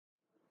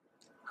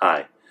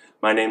Hi,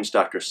 my name is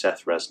Dr.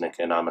 Seth Resnick,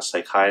 and I'm a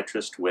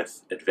psychiatrist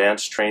with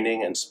advanced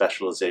training and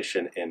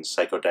specialization in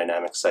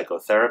psychodynamic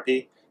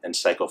psychotherapy and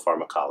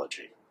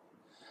psychopharmacology.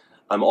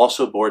 I'm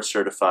also board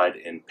certified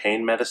in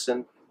pain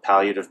medicine,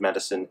 palliative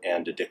medicine,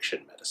 and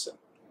addiction medicine.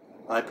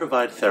 I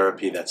provide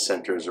therapy that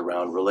centers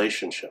around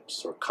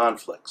relationships or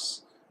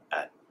conflicts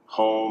at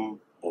home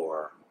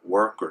or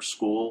work or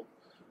school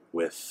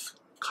with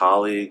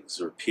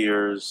colleagues or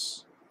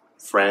peers,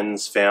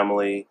 friends,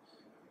 family,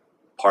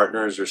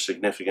 partners or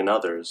significant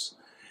others,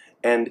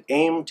 and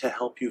aim to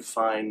help you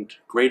find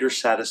greater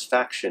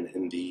satisfaction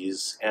in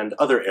these and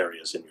other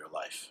areas in your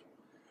life.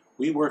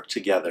 We work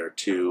together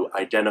to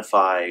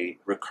identify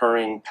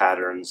recurring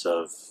patterns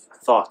of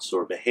thoughts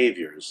or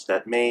behaviors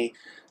that may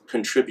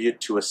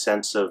contribute to a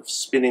sense of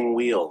spinning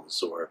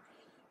wheels or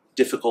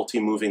difficulty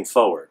moving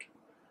forward.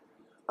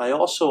 I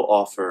also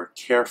offer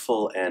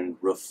careful and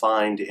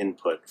refined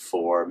input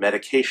for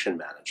medication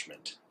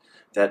management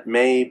that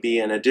may be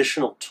an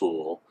additional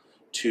tool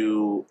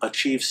to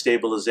achieve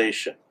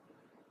stabilization,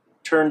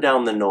 turn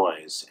down the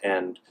noise,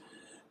 and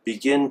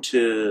begin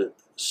to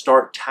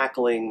start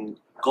tackling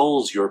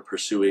goals you're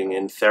pursuing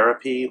in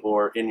therapy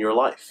or in your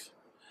life.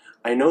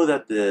 I know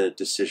that the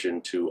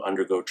decision to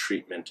undergo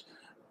treatment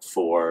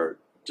for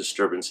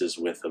disturbances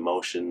with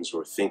emotions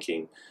or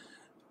thinking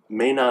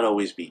may not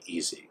always be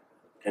easy,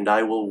 and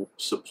I will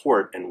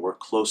support and work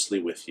closely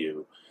with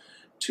you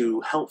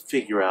to help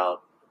figure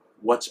out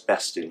what's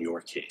best in your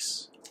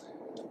case.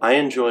 I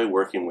enjoy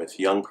working with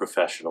young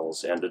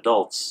professionals and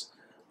adults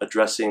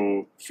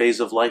addressing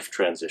phase-of-life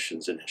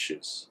transitions and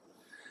issues.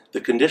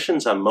 The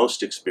conditions I'm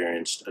most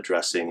experienced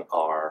addressing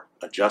are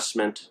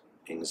adjustment,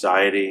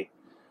 anxiety,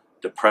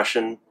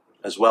 depression,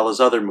 as well as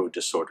other mood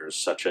disorders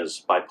such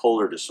as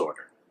bipolar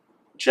disorder,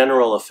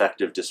 general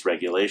affective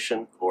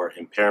dysregulation or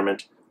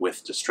impairment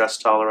with distress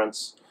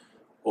tolerance,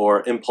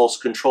 or impulse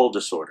control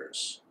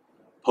disorders,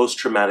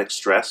 post-traumatic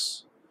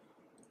stress,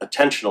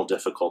 attentional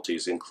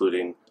difficulties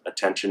including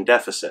attention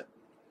deficit,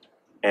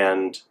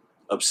 and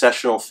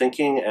obsessional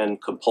thinking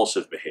and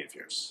compulsive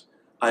behaviors.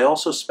 I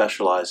also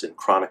specialize in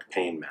chronic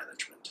pain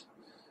management.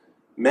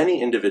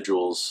 Many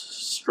individuals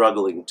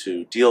struggling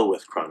to deal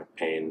with chronic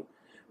pain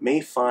may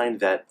find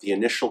that the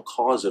initial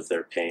cause of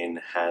their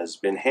pain has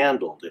been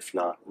handled, if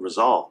not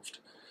resolved,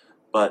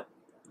 but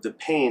the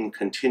pain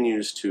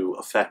continues to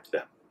affect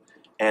them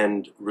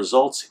and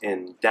results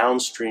in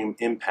downstream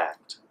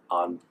impact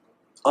on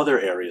other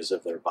areas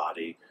of their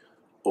body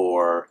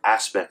or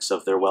aspects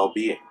of their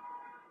well-being.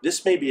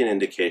 This may be an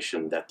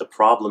indication that the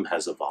problem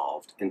has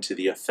evolved into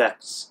the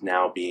effects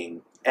now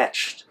being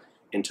etched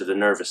into the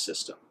nervous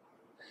system.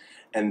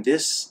 And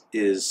this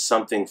is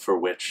something for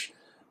which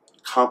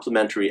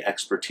complementary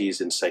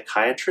expertise in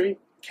psychiatry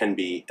can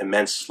be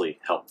immensely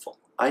helpful.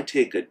 I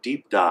take a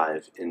deep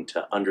dive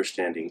into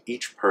understanding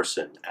each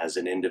person as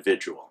an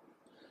individual,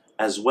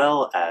 as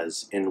well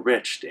as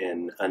enriched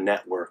in a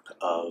network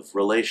of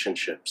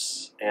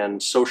relationships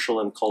and social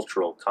and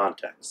cultural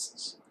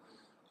contexts.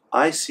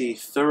 I see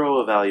thorough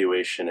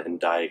evaluation and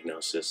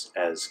diagnosis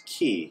as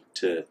key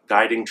to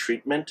guiding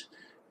treatment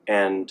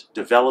and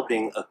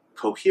developing a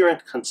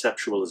coherent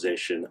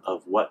conceptualization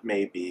of what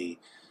may be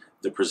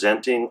the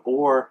presenting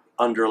or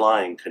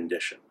underlying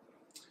condition.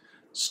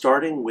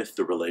 Starting with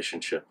the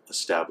relationship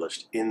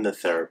established in the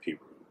therapy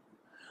room,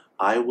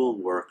 I will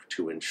work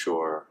to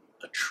ensure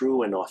a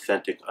true and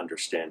authentic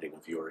understanding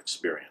of your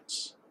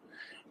experience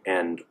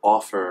and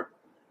offer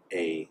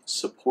a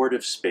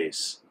supportive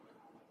space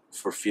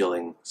for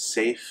feeling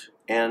safe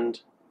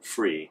and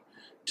free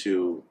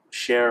to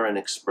share and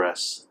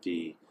express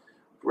the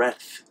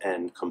breadth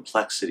and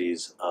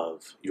complexities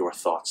of your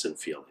thoughts and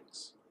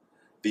feelings.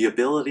 The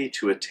ability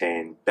to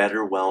attain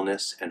better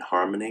wellness and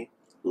harmony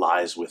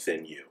lies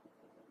within you.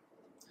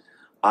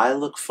 I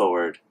look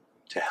forward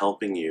to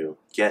helping you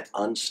get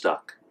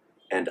unstuck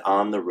and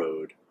on the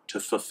road to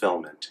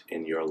fulfillment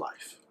in your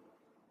life.